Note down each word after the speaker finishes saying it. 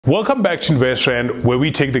Welcome back to investRand, where we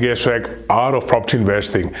take the guesswork out of property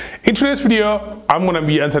investing. In today's video, I'm going to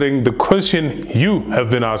be answering the question you have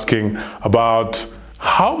been asking about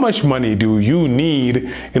how much money do you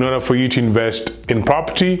need in order for you to invest in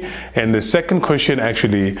property. And the second question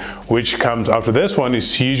actually, which comes after this one,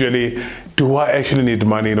 is usually, do I actually need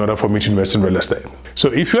money in order for me to invest in real estate?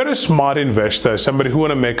 So if you're a smart investor, somebody who want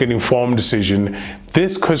to make an informed decision,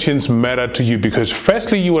 these questions matter to you because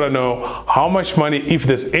firstly, you want to know how much money, if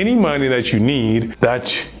there's any money that you need,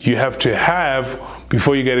 that you have to have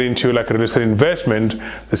before you get into like a real estate investment.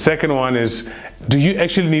 The second one is, do you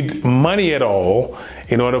actually need money at all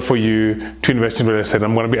in order for you to invest in real estate?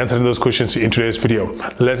 I'm going to be answering those questions in today's video.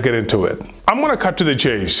 Let's get into it. I'm going to cut to the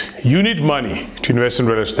chase. You need money to invest in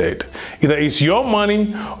real estate. Either it's your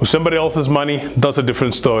money or somebody else's money, that's a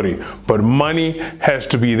different story. But money has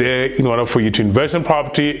to be there in order for you to invest in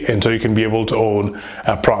property and so you can be able to own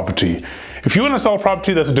a property. If you want to sell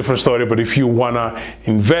property, that's a different story. But if you want to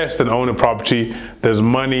invest and own a property, there's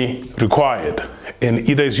money required. And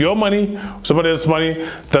either it's your money or somebody else's money,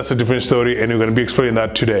 that's a different story. And we're going to be explaining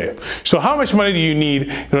that today. So how much money do you need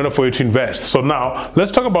in order for you to invest? So now let's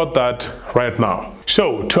talk about that right now.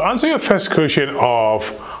 So to answer your first question of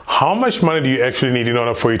how much money do you actually need in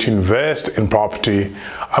order for you to invest in property,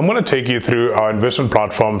 I'm going to take you through our investment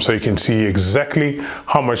platform so you can see exactly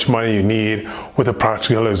how much money you need with a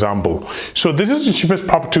practical example. So this is the cheapest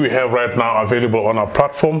property we have right now available on our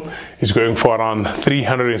platform. It's going for around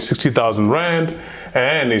 360,000 Rand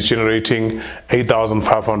and it's generating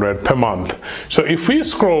 8,500 per month. So if we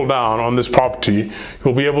scroll down on this property,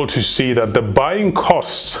 you'll be able to see that the buying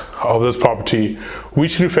costs of this property,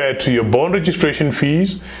 which refer to your bond registration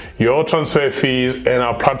fees, your transfer fees, and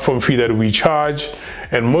our platform fee that we charge,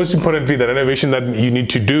 and most importantly, the renovation that you need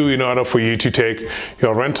to do in order for you to take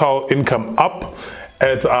your rental income up,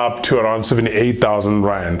 adds up to around 78,000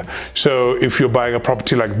 Rand. So if you're buying a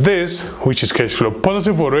property like this, which is cash flow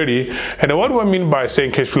positive already, and what do I mean by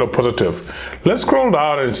saying cash flow positive? Let's scroll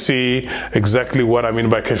down and see exactly what I mean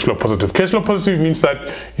by cash flow positive. Cash flow positive means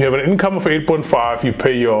that you have an income of 8.5, you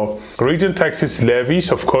pay your region taxes, levies,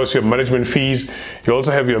 of course your management fees, you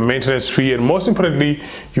also have your maintenance fee, and most importantly,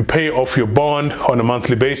 you pay off your bond on a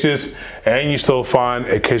monthly basis, and you still find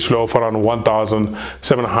a cash flow of around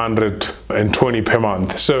 1,720 per month.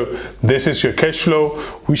 So this is your cash flow,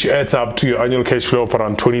 which adds up to your annual cash flow of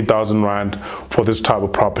around 20,000 Rand for this type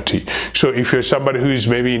of property. So if you're somebody who is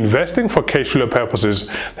maybe investing for cash flow purposes,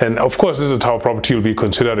 then of course this is the type of property you'll be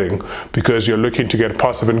considering because you're looking to get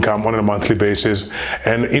passive income on a monthly basis.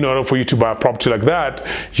 And in order for you to buy a property like that,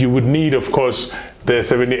 you would need, of course, the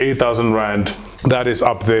 78,000 Rand that is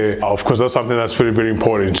up there. Of course, that's something that's very, very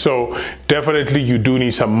important. So definitely you do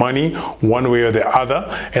need some money one way or the other,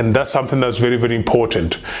 and that's something that's very, very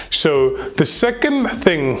important. So the second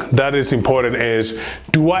thing that is important is,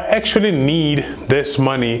 do I actually need this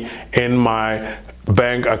money in my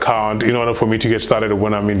bank account in order for me to get started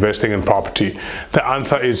when I'm investing in property? The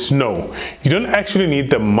answer is no. You don't actually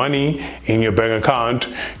need the money in your bank account.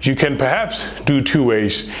 You can perhaps do two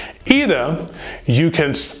ways. Either you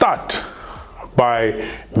can start by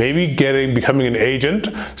maybe becoming an agent,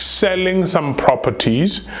 selling some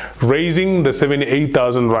properties, raising the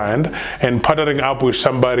 78,000 Rand and partnering up with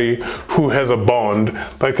somebody who has a bond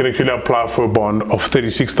that can actually apply for a bond of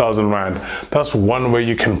 36,000 Rand. That's one way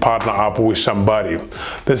you can partner up with somebody.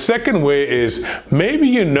 The second way is maybe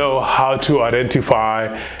you know how to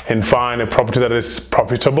identify and find a property that is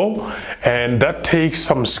profitable, and that takes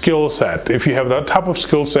some skill set. If you have that type of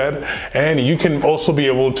skill set and you can also be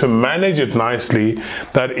able to manage it nicely,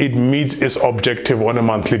 that it meets its objective on a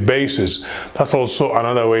monthly basis, that's also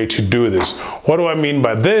another way to do this. What do I mean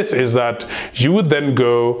by this is that you would then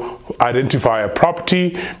go identify a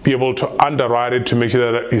property, be able to underwrite it to make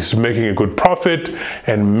sure that it's making a good profit,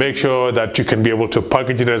 and make sure that you can be able to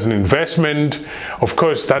package it as an investment. Of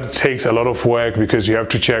course, that takes a lot of work because you have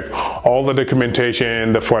to check all the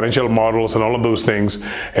documentation, the financial models, and all of those things,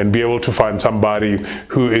 and be able to find somebody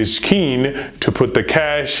who is keen to put the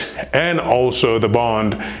cash and also the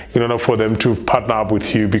bond in order for them to partner up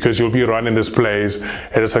with you, because you'll be running this place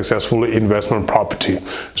as a successful investment property.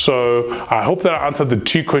 So I hope that I answered the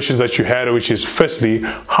two questions that you had, which is firstly,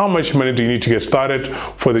 how much money do you need to get started?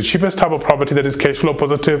 For the cheapest type of property that is cash flow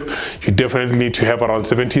positive, you definitely need to have around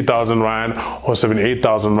 70,000 Rand or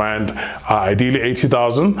 78,000 Rand, ideally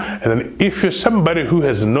 80,000. And then if you're somebody who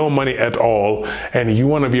has no money at all and you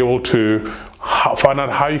want to be able to find out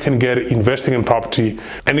how you can get investing in property.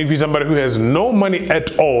 And if you're somebody who has no money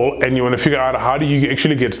at all and you want to figure out how do you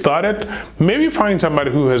actually get started, maybe find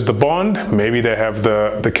somebody who has the bond, maybe they have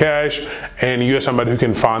the cash, and you're somebody who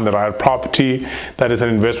can find the right property that is an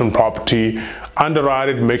investment property, underwrite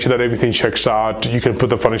it, make sure that everything checks out. You can put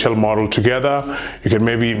the financial model together. You can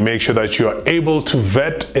maybe make sure that you are able to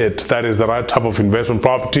vet it, that is the right type of investment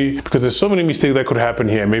property, because there's so many mistakes that could happen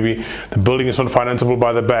here. Maybe the building is not financeable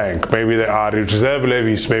by the bank, maybe there are reserve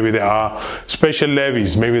levies, maybe there are special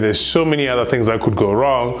levies, maybe there's so many other things that could go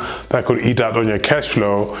wrong that could eat out on your cash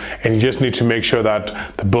flow, and you just need to make sure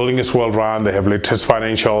that the building is well run, they have latest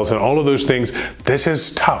financials and all of those things. This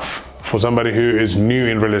is tough for somebody who is new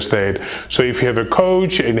in real estate. So if you have a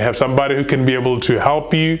coach and you have somebody who can be able to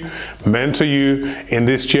help you, mentor you in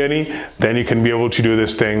this journey, then you can be able to do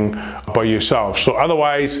this thing by yourself. So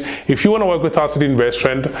otherwise, if you want to work with us at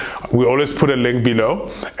investRand, we always put a link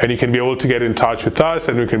below and you can be able to get in touch with us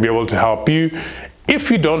and we can be able to help you.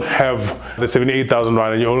 If you don't have the 78,000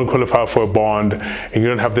 rand and you only qualify for a bond and you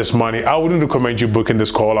don't have this money, I wouldn't recommend you booking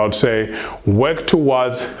this call. I would say work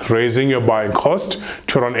towards raising your buying cost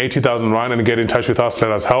to around 80,000 rand and get in touch with us.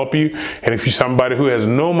 Let us help you. And if you're somebody who has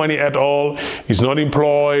no money at all, is not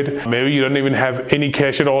employed, maybe you don't even have any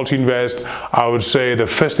cash at all to invest, I would say the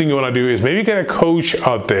first thing you want to do is maybe get a coach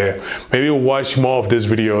out there. Maybe watch more of these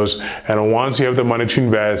videos, and once you have the money to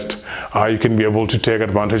invest, you can be able to take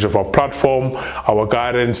advantage of our platform, our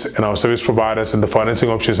guidance, and our service providers and the financing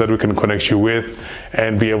options that we can connect you with,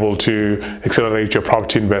 and be able to accelerate your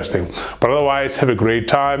property investing. But otherwise, have a great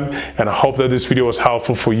time, and I hope that this video was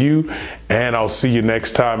helpful for you, and I'll see you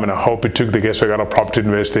next time. And I hope it took the guesswork out of property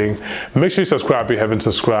investing. Make sure you subscribe if you haven't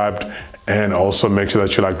subscribed, and also make sure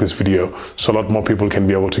that you like this video so a lot more people can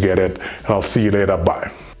be able to get it. And I'll see you later.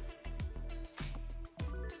 Bye.